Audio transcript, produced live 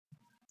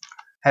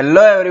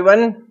Hello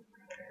everyone,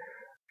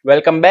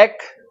 welcome back.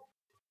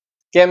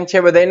 કેમ છે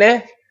બધાને?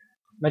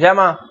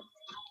 મજામાં?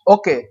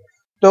 ઓકે,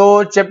 તો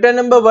ચેપ્ટર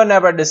નંબર 1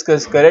 આપણે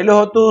ડિસ્કસ કરેલું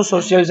હતું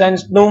સોશિયલ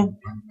સાયન્સનું.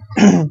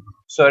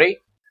 સોરી,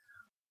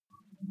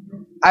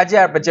 આજે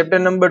આપણે ચેપ્ટર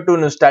નંબર 2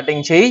 નું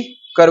સ્ટાર્ટિંગ છે એ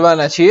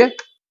કરવાના છીએ.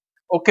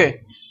 Okay,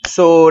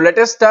 so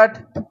let us start.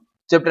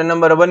 Chapter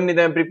number 1 ની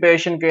તમે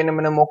પ્રિપેરેશન કરીને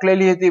મને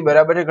મોકલેલી હતી,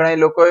 બરાબર છે?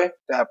 ઘણા લોકોએ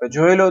તો આપણે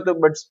જોયેલો હતો,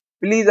 બટ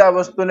પ્લીઝ આ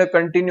વસ્તુને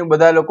કન્ટિન્યુ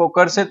બધા લોકો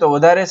કરશે તો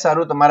વધારે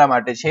સારું તમારા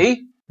માટે છે એ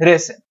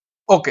રહેશે.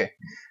 Okay,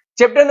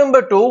 chapter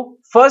number 2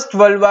 first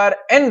world war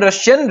and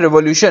Russian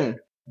revolution.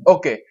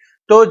 Okay,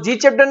 તો જે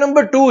ચેપ્ટર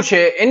નંબર 2 છે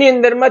એની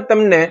અંદરમાં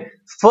તમને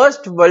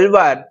ફર્સ્ટ વર્લ્ડ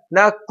વોર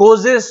ના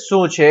કોઝિસ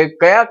શું છે,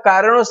 કયા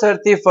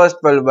કારણોસરથી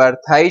ફર્સ્ટ વર્લ્ડ વોર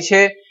થાય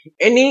છે,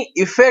 એની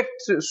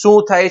ઇફેક્ટ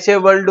શું થાય છે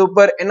વર્લ્ડ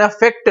ઉપર, એના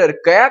ફેક્ટર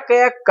કયા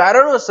કયા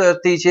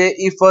કારણોસરથી છે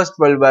એ ફર્સ્ટ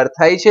વર્લ્ડ વોર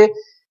થાય છે,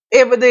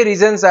 એ બધી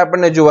રીઝન્સ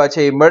આપણને જોવા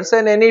છે એ મળશે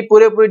અને એની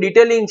પૂરેપૂરી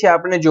ડિટેલિંગ છે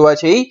આપણને જોવા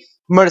છે એ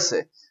મળશે.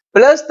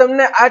 પ્લસ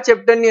તમને આ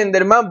ચેપ્ટર ની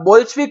અંદરમાં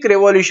બોલ્શેવિક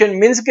રેવોલ્યુશન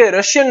મીન્સ કે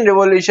રશિયન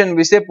રેવોલ્યુશન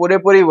વિશે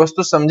પૂરેપૂરી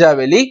વસ્તુ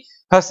સમજાવેલી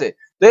હશે,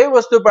 તો એ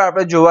વસ્તુ પણ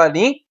આપણે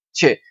જોવાની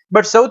છે.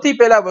 બટ સૌથી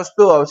પહેલા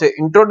વસ્તુ આવશે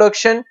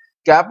ઇન્ટ્રોડક્શન,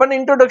 કે આપણને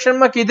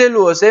ઇન્ટ્રોડક્શનમાં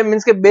કીધેલું હશે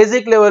મીન્સ કે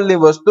બેઝિક લેવલની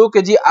વસ્તુ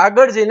કે જે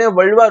આગળ જઈને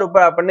વર્લ્ડ વોર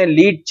ઉપર આપણને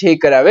લીડ છે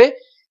કરાવે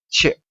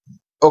છે.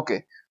 ઓકે,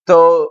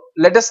 તો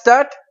let us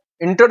start.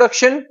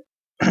 Introduction.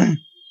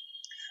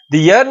 The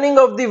yearning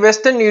of the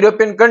Western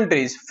European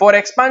countries for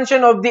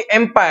expansion of the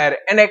empire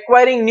and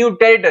acquiring new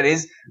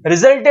territories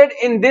resulted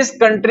in these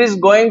countries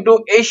going to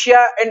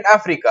Asia and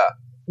Africa.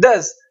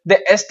 Thus, they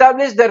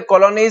established their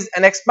colonies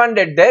and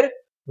expanded their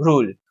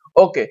rule.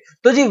 Okay,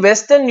 તો જે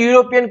western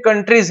European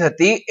countries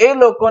હતી એ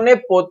લોકોને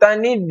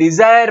પોતાની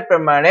Dzire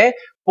પ્રમાણે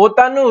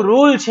પોતાનું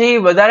rule છે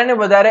એ વધારે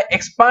ને વધારે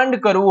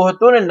એક્સપાન્ડ કરવું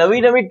હતું અને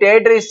નવી નવી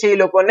ટેરિટરીઝ છે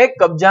એ લોકોને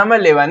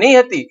કબજામાં લેવાની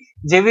હતી,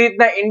 જેવી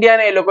રીતના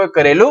ઇન્ડિયાને એ લોકોએ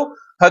કરેલું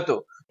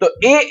હતું. તો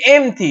એ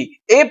એમ થી,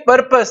 એ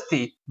પર્પસ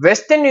થી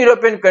વેસ્ટર્ન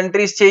યુરોપિયન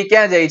કન્ટ્રીઝ છે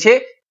ક્યાં જાય છે?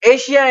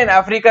 એશિયા એન્ડ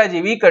આફ્રિકા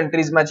જેવી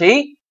કન્ટ્રીઝમાં છે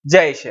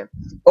જાય છે.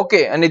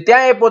 ઓકે, અને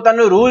ત્યાં એ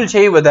પોતાનું રૂલ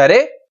છે એ વધારે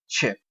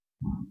છે.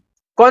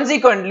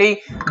 Consequently,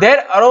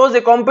 there arose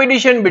a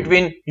competition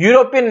between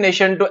European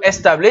nations to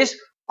establish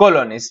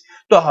colonies.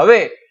 તો હવે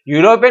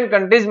યુરોપિયન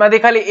કન્ટ્રીઝ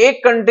માંથી ખાલી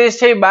એક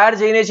કન્ટ્રીઝ છે બહાર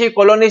જઈને છે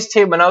કોલોનીઝ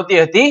છે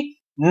બનાવતી હતી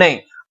નહીં.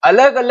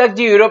 અલગ અલગ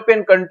જે યુરોપિયન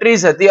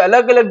કન્ટ્રીઝ હતી,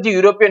 અલગ અલગ જે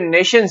યુરોપિયન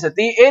નેશન્સ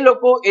હતી, એ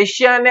લોકો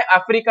એશિયા અને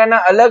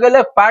આફ્રિકાના અલગ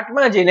અલગ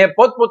પાર્ટમાં જઈને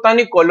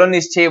પોતપોતાની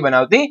કોલોનીઝ છે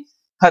બનાવતી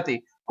હતી.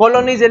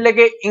 કોલોનીઝ એટલે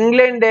કે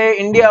ઇંગ્લેન્ડે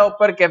ઇન્ડિયા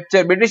ઉપર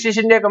capture, British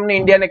East India company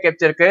ઇન્ડિયાને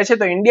capture કરે છે,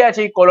 તો ઇન્ડિયા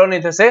છે એ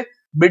કોલોની થશે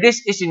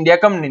બ્રિટિશ ઈસ્ટ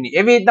ઇન્ડિયા કંપનીની.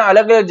 એવી રીતના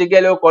અલગ અલગ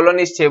જગ્યાએ લોકો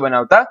કોલોનીઝ છે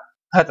બનાવતા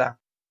હતા.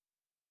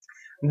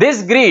 This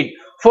greed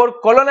for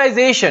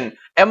colonization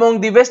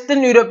among the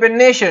Western European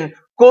nation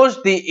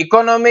caused the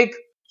economic,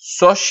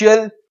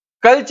 social,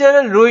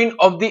 cultural ruin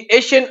of the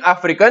Asian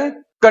African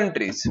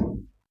countries.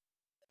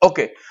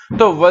 Okay,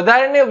 તો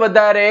વધારે ને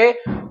વધારે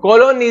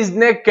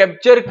કોલોનીઝને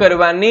કેપ્ચર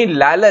કરવાની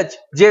લાલચ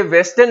જે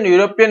વેસ્ટર્ન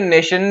યુરોપિયન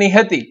નેશનની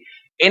હતી,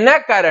 એના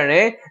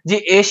કારણે જે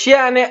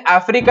એશિયા અને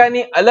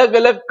આફ્રિકાની અલગ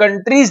અલગ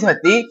કન્ટ્રીઝ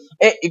હતી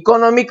એ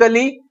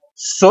economically,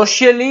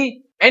 socially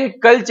and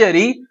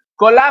culturally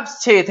collapse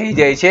છે થઈ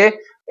જાય છે.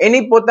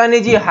 એની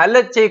પોતાની જે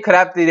હાલત છે એ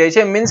ખરાબ થઈ જાય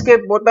છે, મીન્સ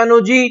કે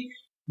પોતાનું જે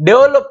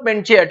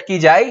ડેવલપમેન્ટ છે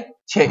અટકી જાય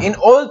છે in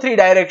all three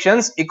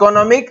directions,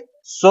 economic,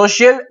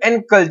 social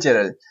and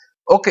cultural.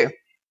 Okay,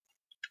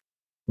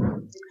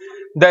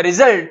 the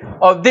result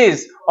of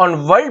this on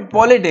world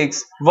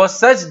politics was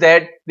such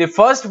that the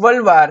first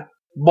world war,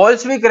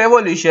 Bolshevik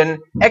revolution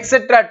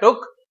etc took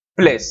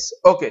place.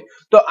 Okay,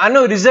 તો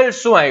આનો result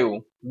શું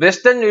આવ્યું?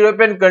 Western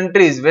European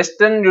countries,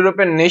 western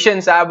European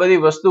Nations આ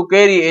બધી વસ્તુ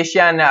કરી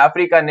Asia અને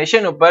Africa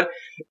nation ઉપર,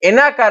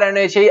 એના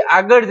કારણે છે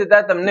આગળ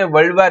જતા તમને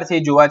વર્લ્ડ વોર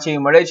છે જોવા છે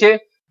મળે છે.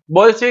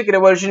 બોલ્શેવિક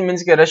રેવોલ્યુશન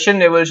મીન્સ કે રશિયન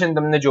રેવોલ્યુશન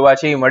તમને જોવા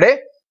છે મળે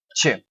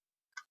છે.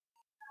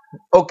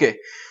 ઓકે,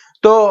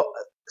 તો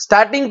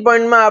સ્ટાર્ટિંગ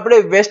પોઈન્ટમાં આપણે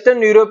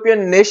વેસ્ટર્ન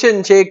યુરોપિયન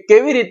નેશન છે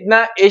કેવી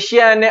રીતના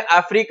એશિયા અને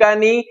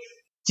આફ્રિકાની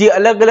જે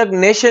અલગ અલગ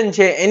નેશન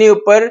છે એની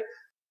ઉપર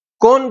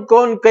કોણ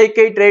કોણ કઈ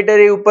કઈ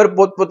ટેરિટરી ઉપર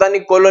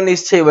પોતપોતાની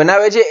કોલોનીઝ છે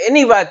બનાવે છે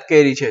એની વાત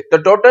કરી છે. તો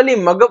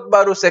ટોટલી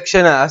મગજવાળું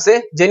સેક્શન હશે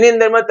જેની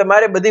અંદરમાં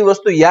તમારે બધી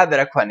વસ્તુ યાદ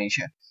રાખવાની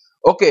છે.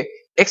 Okay,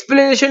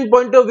 explanation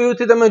point of view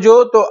થી તમે જો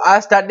તો આ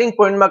સ્ટાર્ટિંગ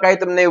પોઈન્ટમાં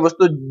કાંઈ તમને એ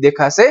વસ્તુ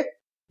દેખાશે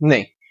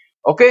નહીં.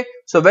 Okay,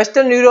 so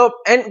western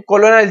Europe and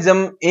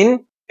કોલોનાલિઝમ in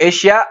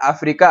Asia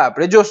Africa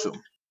આપણે જોશું.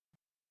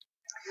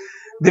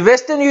 The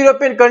Western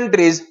European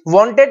countries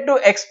wanted to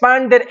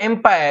expand their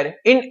empire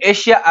in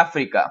Asia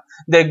Africa.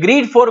 Their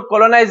greed for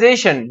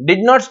colonization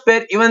did not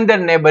spare even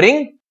their neighboring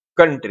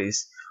countries.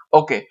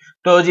 Okay,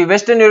 તો જે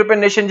western European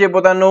nation જે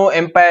પોતાનું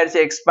umpire છે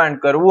expand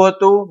કરવું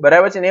હતું,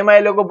 બરાબર છે, ને એમાં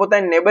એ લોકો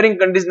પોતાની નેબરિંગ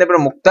કન્ટ્રીઝને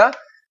પણ મુકતા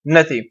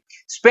નથી.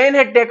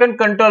 Spain had taken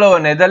control over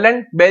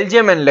Netherlands,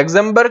 Belgium and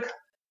Luxembourg.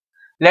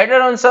 Later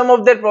on, some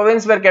of their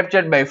provinces were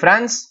captured by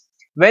France.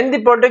 When the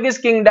Portuguese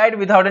king died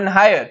without an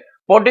heir,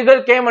 Portugal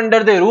came under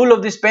the rule of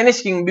the Spanish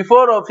king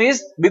because of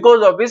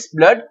his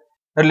blood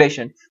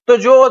relation. તો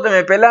જો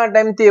તમે પહેલા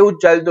ટાઈમથી એવું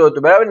જ ચાલતું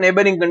હતું બરાબર,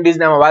 નેબરિંગ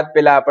કન્ટ્રીઝની વાત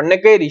પહેલા આપણને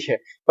કરી છે,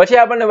 પછી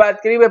આપણને વાત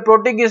કરી ભાઈ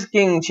પોર્ટુગીઝ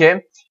કિંગ છે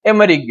એ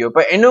મરી ગયો,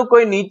 પણ એનું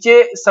કોઈ નીચે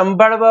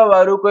સંભાળવા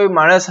વાળું કોઈ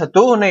માણસ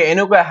હતું નહીં,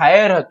 એનું કોઈ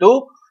હાયર હતું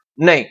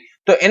નહીં,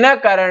 તો એના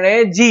કારણે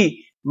જી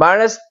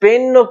માણસ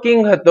સ્પેનનો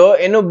કિંગ હતો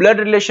એનું બ્લડ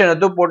રિલેશન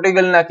હતું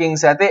પોર્ટુગલના કિંગ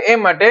સાથે, એ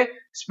માટે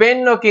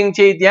સ્પેનનો કિંગ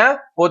છે એ ત્યાં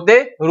પોતે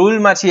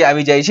રૂલમાંથી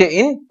આવી જાય છે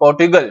in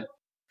Portugal.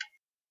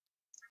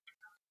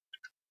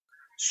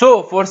 So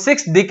for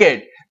 6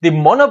 decades the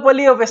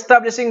monopoly of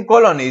establishing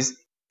colonies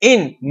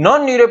in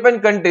non-European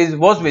countries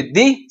was with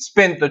the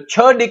Spain. તો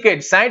 6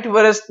 decade 60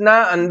 વર્ષના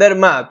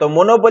અંદરમાં તો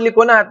મોનોપોલી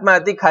કોના હાથમાં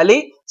હતી? ખાલી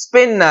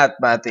સ્પેનના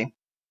હાથમાં હતી.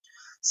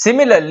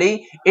 Similarly,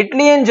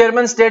 Italy and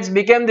German states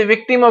became the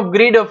victim of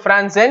greed of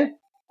France and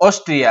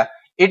Austria.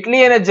 Italy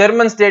અને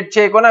જર્મન સ્ટેટ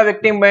છે કોના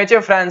વિક્ટિમ બને છે?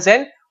 France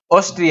and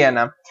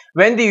ઓસ્ટ્રિયાના.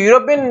 When the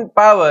European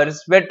powers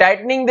were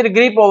tightening their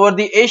grip over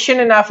the Asian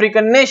and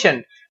African nation,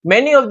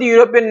 many of the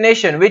European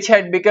nations which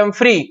had become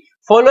free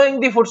following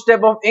the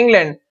footsteps of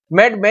England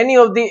made many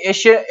of the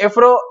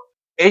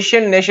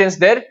Afro-Asian nations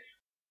their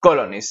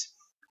colonies.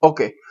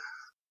 Okay,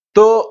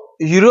 તો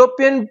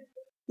European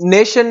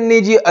નેશનની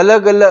જે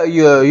અલગ અલગ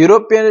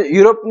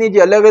યુરોપની જે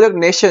અલગ અલગ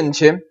nation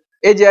છે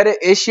એ જ્યારે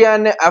Asia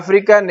અને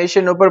આફ્રિકા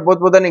નેશન ઉપર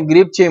પોતપોતાની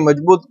ગ્રીપ છે એ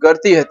મજબૂત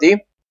કરતી હતી,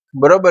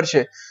 બરોબર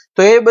છે,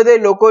 તો એ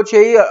બધા લોકો છે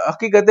એ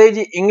હકીકતે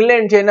જે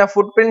ઇંગ્લેન્ડ છે એના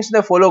ફૂટપ્રિન્ટ્સને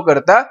ફોલો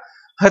કરતા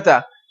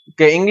હતા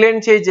કે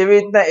ઇંગ્લેન્ડ છે જેવી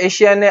રીતના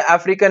એશિયા અને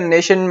આફ્રિકન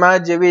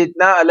નેશનમાં જેવી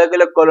રીતના અલગ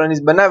અલગ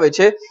કોલોનીઝ બનાવે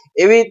છે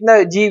એવી રીતના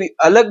જે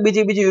અલગ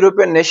બીજી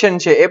યુરોપિયન નેશન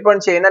છે એ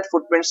પણ છે એના જ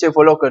ફૂટપ્રિન્ટ્સ છે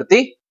ફોલો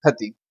કરતી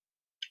હતી.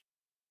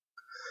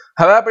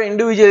 હવે આપણે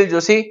ઇન્ડિવિજ્યુઅલી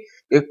જોશી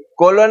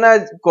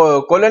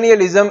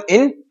કોલોનિયલિઝમ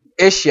ઇન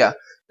એશિયા,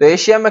 તો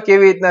એશિયામાં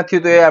કેવી રીતના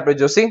થયું તો એ આપણે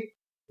જોશી.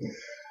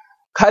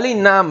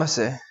 ખાલી નામ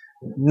હશે,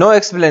 નો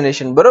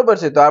એક્સપ્લેનેશન, બરોબર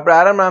છે, તો આપણે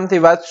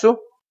આરામથી વાંચશું,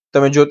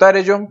 તમે જોતા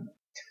રહેજો.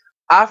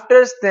 After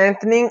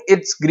strengthening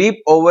its grip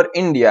over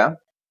India,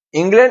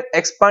 England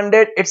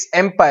expanded its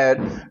empire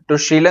to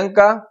Sri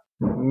Lanka,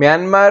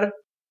 Myanmar,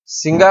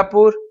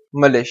 Singapore,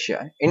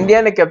 Malaysia.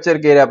 ઇન્ડિયાને capture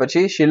કર્યા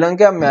પછી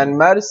શ્રીલંકા,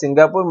 મ્યાનમાર,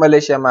 સિંગાપુર,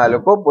 મલેશિયામાં આ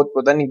લોકો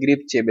પોતપોતાની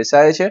ગ્રીપ છે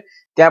બેસાડે છે,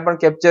 ત્યાં પણ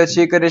કેપ્ચર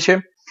છે કરે છે.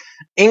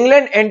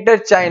 England enter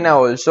China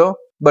also,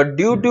 but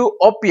due to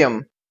ઓપિયમ,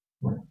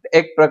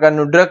 એક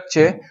પ્રકારનું ડ્રગ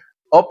છે,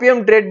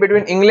 ઓપિયમ trade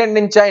between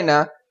England and China,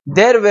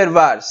 there were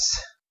wars.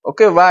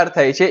 Okay, વાર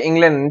થાય છે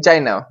ઇંગ્લેન્ડ અને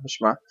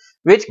ચાઇનામાં,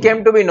 which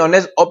came to be known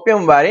as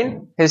opium war in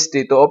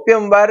history. તો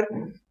ઓપિયમ વાર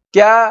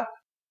ક્યાં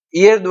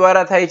યર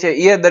દ્વારા થાય છે,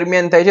 યર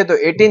દરમિયાન થાય છે, તો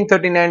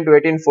 1839 to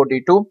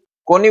 1842.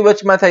 કોની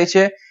વચમાં થાય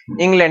છે?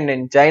 England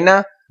and China.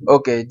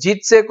 ઓકે,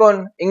 જીતશે કોણ?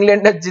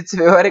 ઇંગ્લેન્ડ જ જીતશે,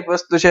 વ્યવહારિક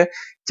વસ્તુ છે.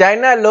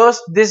 China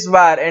lost this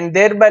war and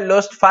thereby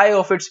lost 5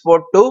 of its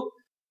port to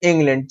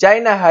England.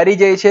 China હારી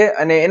જાય છે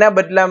અને એના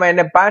બદલામાં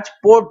એને 5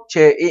 પોર્ટ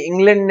છે એ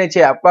ઇંગ્લેન્ડને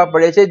છે આપવા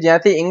પડે છે,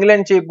 જ્યાંથી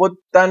ઇંગ્લેન્ડ છે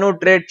પોતાનું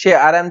ટ્રેડ છે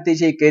આરામથી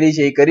છે એ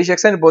કરી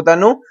શકશે અને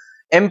પોતાનું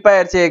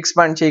એમ્પાયર છે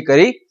એક્સપાન્ડ છે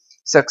કરી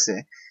શકશે.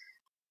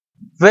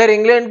 Where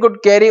England could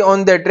carry on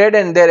their trade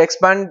and their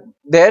expand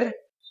their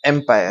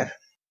empire.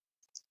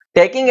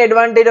 Taking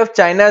advantage of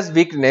China's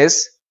weakness,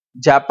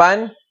 Japan,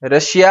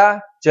 Russia,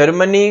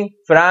 Germany,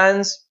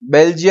 France,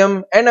 Belgium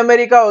and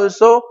America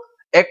also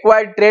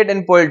acquired trade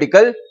and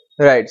political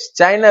rights.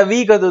 China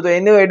week હતું તો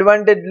એનું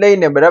advantage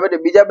લઈને બરાબર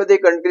બીજા બધી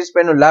countries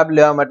પર એનો લાભ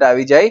લેવા માટે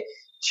આવી જાય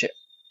છે.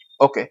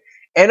 Okay,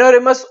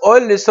 enormous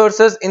oil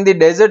resources in the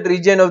desert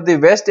region of the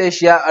West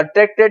Asia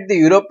attracted the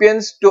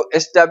Europeans to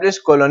establish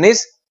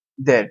colonies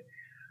there.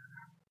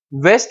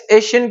 Waste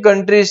Asian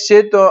countries છે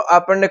તો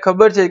આપણને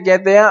ખબર છે કે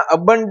ત્યાં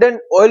અબન્ડન્ટ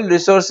ઓઇલ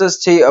રિસોર્સિસ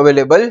છે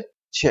અવેલેબલ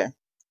છે,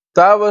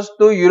 તો આ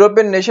વસ્તુ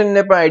યુરોપિયન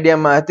નેશનને પણ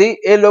આઈડિયામાં હતી,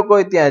 એ લોકો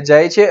ત્યાં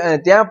જાય છે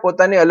અને ત્યાં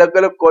પોતાની અલગ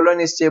અલગ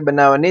કોલોનીઝ છે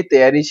બનાવવાની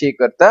તૈયારી છે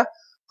કરતા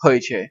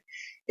હોય છે.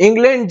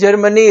 England,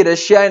 Germany,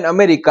 Russia and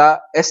America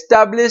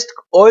established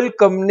oil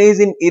companies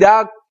in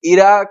Iraq,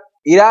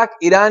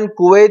 Iran,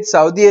 Kuwait,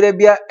 Saudi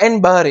Arabia and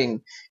Bahrain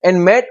and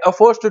made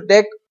efforts to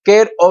take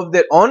care of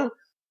their own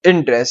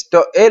interest. તો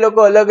એ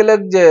લોકો અલગ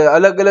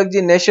અલગ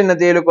જે નેશન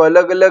હતી એ લોકો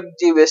અલગ અલગ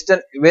જે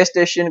વેસ્ટ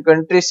એશિયન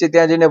કન્ટ્રીઝ છે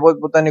ત્યાં જઈને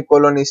પોતપોતાની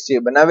કોલોનીઝ છે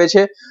બનાવે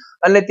છે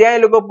અને ત્યાં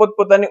એ લોકો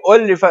પોતપોતાની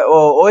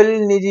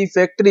ઓઇલની જે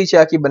ફેક્ટરી છે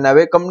આખી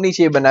બનાવે, કંપની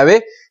છે એ બનાવે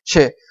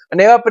છે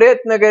અને એવા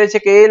પ્રયત્ન કરે છે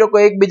કે એ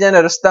લોકો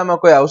એકબીજાના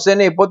રસ્તામાં કોઈ આવશે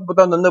નહીં,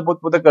 પોતપોતાનો ધંધો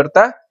પોતપોતે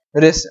કરતા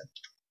રહેશે.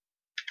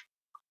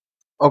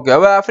 ઓકે,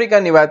 હવે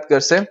આફ્રિકાની વાત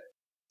કરશે.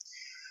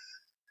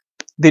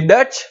 The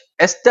Dutch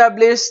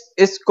established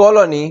its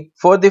colony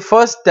for the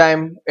first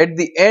time at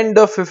the end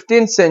of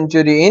 15th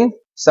century in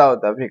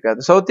South Africa.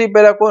 તો સૌથી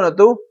પહેલા કોણ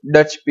હતું?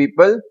 ડચ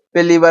પીપલ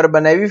પહેલી વાર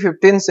બનાવી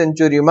 15th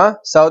સેન્ચુરીમાં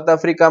સાઉથ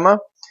આફ્રિકામાં.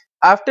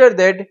 After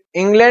that,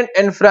 England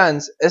and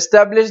France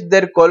established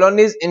their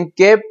colonies in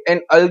Cape and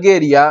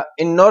Algeria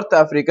in North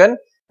African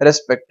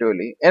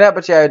respectively. એના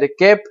પછી આવે છે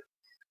કેપ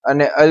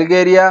અને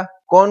અલ્ગેરિયા.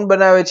 કોણ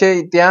બનાવે છે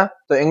ત્યાં?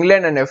 તો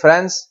ઇંગ્લેન્ડ અને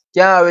ફ્રાન્સ.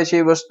 ક્યાં આવે છે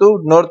એ વસ્તુ?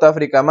 નોર્થ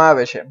આફ્રિકામાં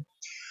આવે છે.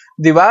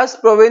 The vast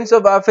province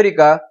of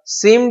Africa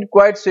seemed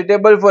quite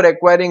suitable for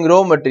acquiring raw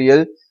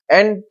material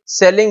and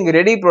selling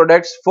ready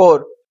products for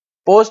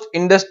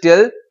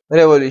post-industrial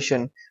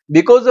revolution.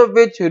 because of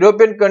which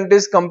European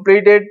countries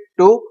completed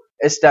to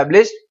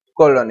establish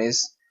colonies.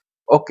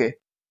 Okay,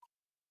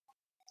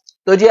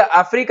 તો જે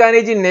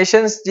આફ્રિકાની જે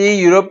નેશન્સ જે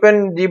European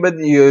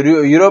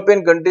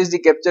countries જે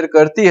capture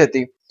કરતી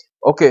હતી,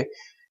 okay,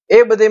 એ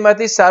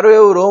બધેમાંથી સારું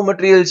એવું raw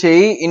material છે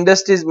એ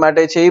ઇન્ડસ્ટ્રીઝ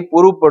માટે છે એ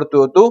પૂરું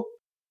પડતું હતું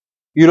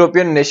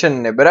યુરોપિયન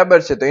નેશનને, બરાબર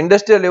છે. તો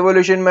ઇન્ડસ્ટ્રીયલ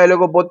રેવોલ્યુશનમાં એ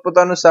લોકો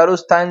પોતપોતાનું સારું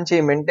સ્થાન છે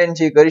મેન્ટેન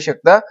છે કરી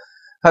શકતા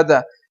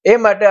હતા. એ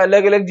માટે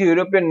અલગ અલગ જે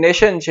યુરોપિયન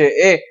નેશન છે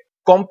એ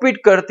કોમ્પીટ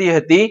કરતી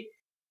હતી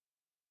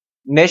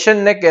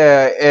નેશનને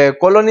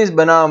કોલોનીઝ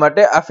બનાવવા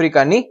માટે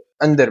આફ્રિકાની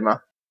અંદરમાં.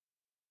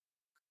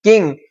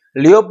 King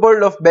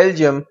Leopold of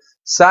Belgium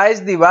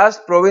seized the vast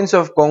province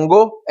of Congo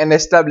and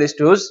established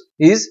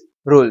his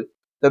rule.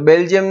 તો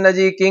બેલ્જિયમના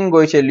જે કિંગ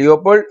હોય છે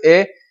લિયોપોલ્ડ, એ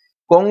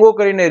કોંગો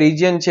કરીને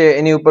રિજિયન છે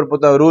એની ઉપર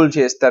પોતાનો રૂલ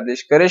છે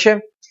એસ્ટાબ્લિશ કરે છે.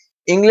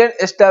 England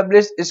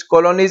established its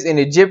colonies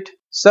in Egypt,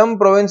 some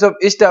province of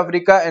East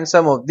Africa and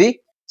some of the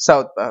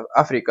South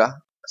Africa.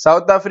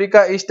 South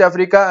Africa, East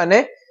Africa અને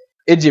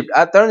ઇજિપ્ત,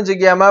 આ ત્રણ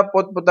જગ્યામાં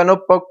પોતપોતાનો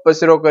પગ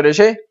પસરો કરે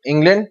છે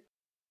England.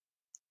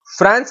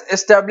 France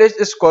established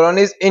its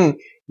colonies in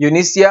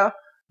Tunisia,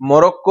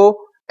 Morocco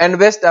and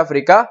West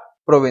Africa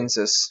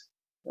provinces.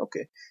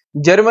 Okay.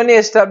 Germany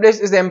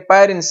established its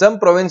empire in some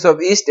province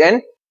of East and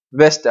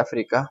West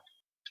Africa.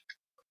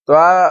 તો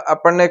આ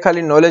આપણને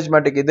ખાલી નોલેજ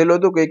માટે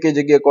કીધેલું હતું કે કઈ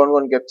જગ્યાએ કોણ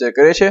કોણ કેપ્ચર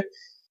કરે છે.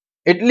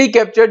 Italy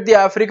captured the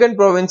African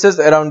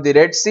provinces around the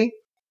Red Sea.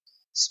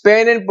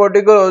 Spain and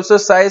Portugal also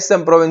seized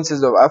some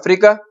provinces of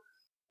Africa.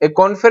 A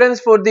conference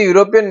for the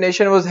European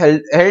nation was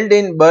held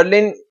in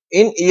Berlin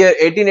in year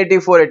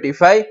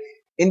 1884-85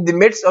 in the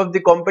midst of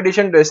the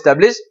competition to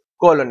establish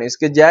colonies.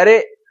 કે જ્યારે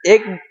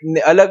એક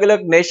અલગ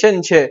અલગ nation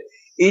છે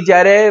એ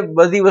જ્યારે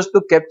બધી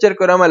વસ્તુ capture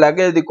કરવામાં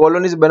લાગેલી હતી,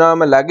 કોલોનીઝ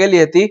બનાવવામાં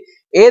લાગેલી હતી,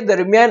 એ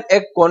દરમિયાન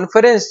એક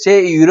કોન્ફરન્સ છે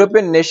એ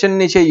યુરોપિયન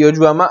નેશનની છે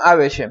યોજવામાં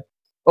આવે છે.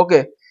 ઓકે,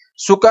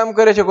 શું કામ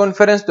કરે છે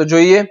કોન્ફરન્સ તો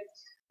જોઈએ.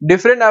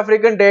 Different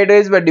African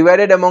territories were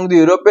divided among the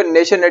European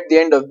nation at the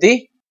end of the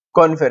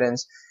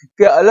conference.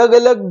 કે અલગ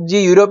અલગ જે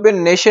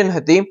યુરોપિયન નેશન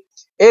હતી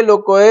એ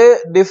લોકોએ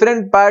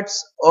ડિફરન્ટ પાર્ટ્સ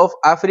ઓફ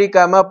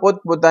આફ્રિકામાં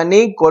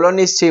પોતપોતાની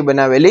કોલોનીઝ છે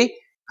બનાવેલી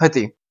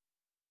હતી.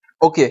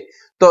 ઓકે,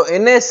 તો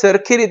એને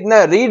સરખી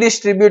રીતના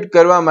રીડિસ્ટ્રીબ્યુટ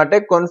કરવા માટે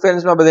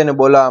કોન્ફરન્સમાં બધાને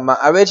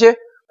બોલાવવામાં આવે છે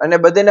અને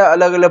બધાના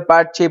અલગ અલગ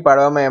પાર્ટ છે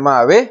પાડવામાં એમાં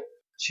આવે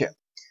છે.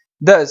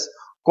 Thus,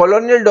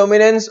 colonial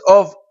dominance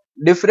of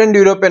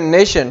different European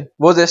nation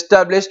was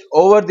established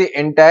over the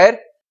entire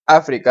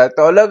Africa.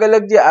 તો અલગ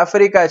અલગ જે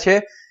આફ્રિકા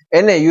છે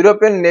એને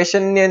યુરોપિયન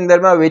નેશનની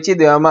અંદરમાં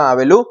વેચી દેવામાં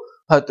આવેલું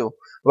હતું.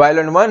 While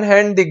on one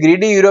hand the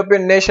greedy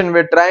European nation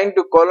were trying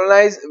to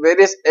colonize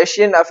various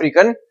Asian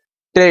African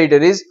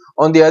territories,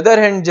 on the other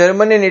hand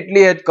Germany and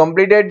Italy had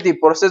completed the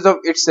process of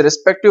its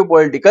respective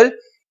political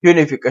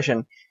unification.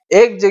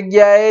 એક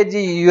જગ્યાએ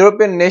જે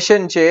European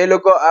nation છે એ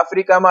લોકો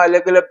આફ્રિકામાં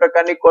અલગ અલગ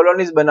પ્રકારની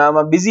colonies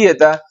બનાવવામાં બિઝી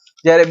હતા,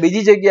 જ્યારે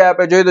બીજી જગ્યાએ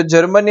આપણે જોઈએ તો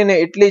જર્મની અને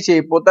ઇટલી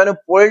છે એ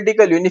પોતાનું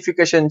પોલિટિકલ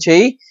યુનિફિકેશન છે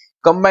એ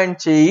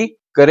કમ્બાઇન્ડ છે એ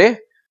કરે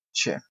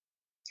છે.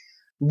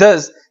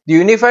 Thus, the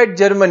unified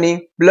Germany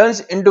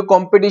plunged into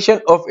competition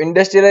of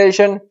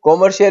industrialization,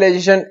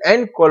 commercialization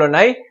and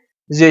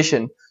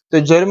colonization. તો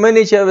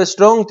જર્મની છે હવે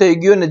સ્ટ્રોંગ થઈ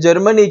ગયું અને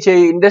જર્મની છે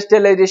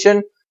ઇન્ડસ્ટ્રીયલાઇઝેશન,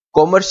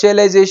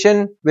 કોમર્શિયલાઇઝેશન,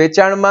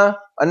 વેચાણમાં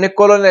અને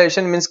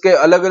કોલોનાઇઝેશન મીન્સ કે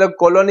અલગ અલગ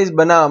કોલોનીઝ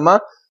બનાવવામાં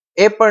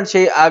એ પણ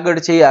છે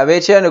આગળ છે આવે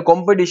છે અને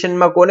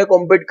કોમ્પિટિશનમાં કોને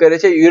કોમ્પિટ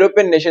કરે છે?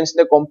 યુરોપિયન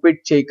નેશન્સને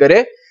કોમ્પિટ છે કરે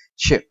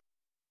છે.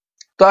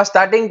 તો આ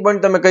સ્ટાર્ટિંગ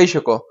પોઈન્ટ તમે કહી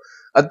શકો.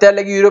 અત્યારે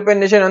લગી યુરોપિયન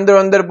નેશન અંદર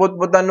અંદર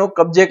પોતપોતાનું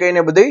કબજે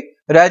કરીને બધી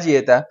રાજી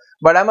હતા,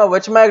 બટ આમાં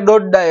વચમાં એક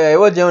ડોટ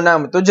આવ્યો જેનું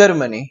નામ હતું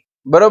જર્મની.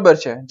 બરોબર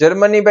છે,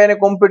 જર્મની ભાઈને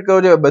કોમ્પિટ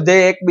કરવું જોઈએ, બધે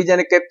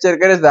એકબીજાને કેપ્ચર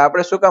કરે છે,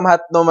 આપણે શું કામ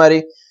હાથ ન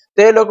મારી?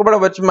 તે લોકો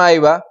પણ વચમાં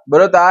આવ્યા.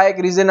 બરોબર, આ એક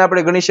રીઝન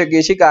આપણે ગણી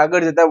શકીએ છીએ કે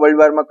આગળ જતા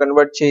વર્લ્ડ વારમાં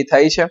કન્વર્ટ છે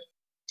થાય છે.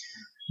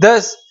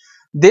 Thus,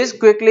 this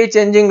quickly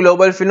changing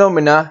global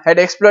phenomena had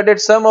exploited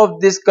some of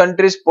these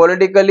countries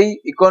politically,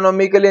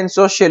 economically and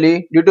socially,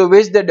 due to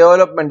which the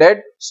development had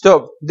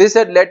stopped. This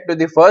had led to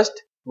the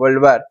First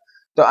World War.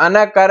 તો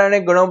આના કારણે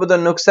ઘણો બધો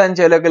નુકસાન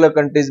છે અલગ અલગ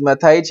કન્ટ્રીઝમાં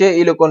થાય છે,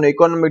 એ લોકોનું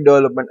ઇકોનોમિક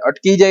ડેવલપમેન્ટ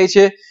અટકી જાય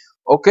છે.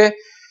 ઓકે,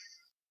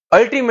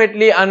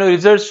 અલ્ટિમેટલી આનું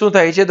રિઝલ્ટ શું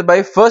થાય છે તો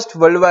ભાઈ ફર્સ્ટ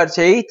વર્લ્ડ વોર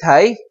છે એ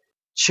થાય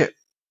છે.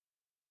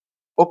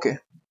 ઓકે,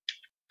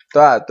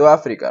 તો આ તો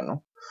આફ્રિકાનું.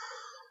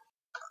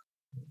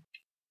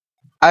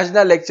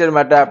 આજના લેક્ચર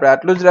માટે આપણે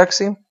આટલું જ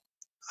રાખીએ.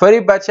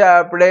 ફરી પાછા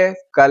આપણે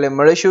કાલે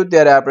મળીશું,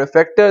 ત્યારે આપણે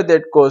factor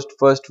that કોઝ્ડ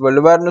first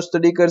world war નું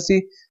સ્ટડી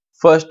કરશી,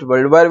 ફર્સ્ટ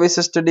વર્લ્ડ વોર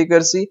વિશે સ્ટડી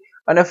કરશી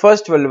અને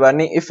ફર્સ્ટ વર્લ્ડ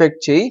વોરની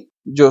ઇફેક્ટ છે એ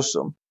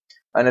જોશું.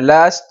 અને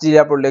લાસ્ટ જે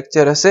આપણું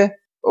લેક્ચર હશે,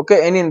 ઓકે,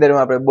 એની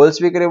અંદરમાં આપણે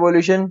બોલ્શેવિક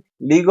રેવોલ્યુશન,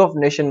 લીગ ઓફ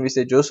નેશન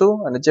વિશે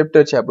જોશું અને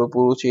ચેપ્ટર છે આપણું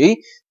પૂરું છે એ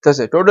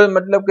થશે. ટોટલ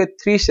મતલબ કે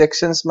 3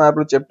 સેક્શન્સમાં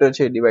આપણું ચેપ્ટર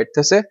છે ડિવાઈડ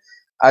થશે.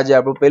 આજે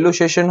આપણું પહેલું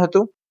સેશન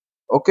હતું.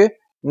 ઓકે,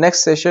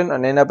 નેક્સ્ટ સેશન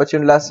અને એના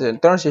પછી લાસ્ટ સેશન,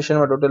 3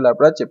 સેશનમાં ટોટલ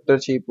આપણા ચેપ્ટર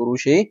છે એ પૂરું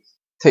છે એ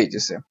થઈ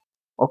જશે.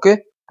 ઓકે,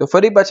 તો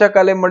ફરી પાછા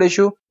કાલે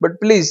મળીશું. બટ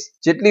પ્લીઝ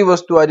જેટલી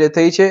વસ્તુ આજે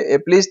થઈ છે એ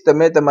પ્લીઝ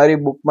તમે તમારી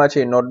બુકમાં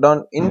છે note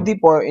down in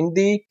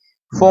the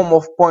form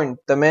of point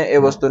તમે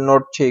એ વસ્તુ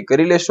નોટ છે એ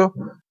કરી લેશો.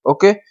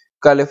 ઓકે,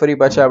 કાલે ફરી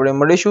પાછા આપણે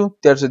મળીશું.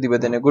 ત્યાર સુધી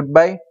બધાને ગુડ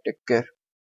બાય, ટેક કેર.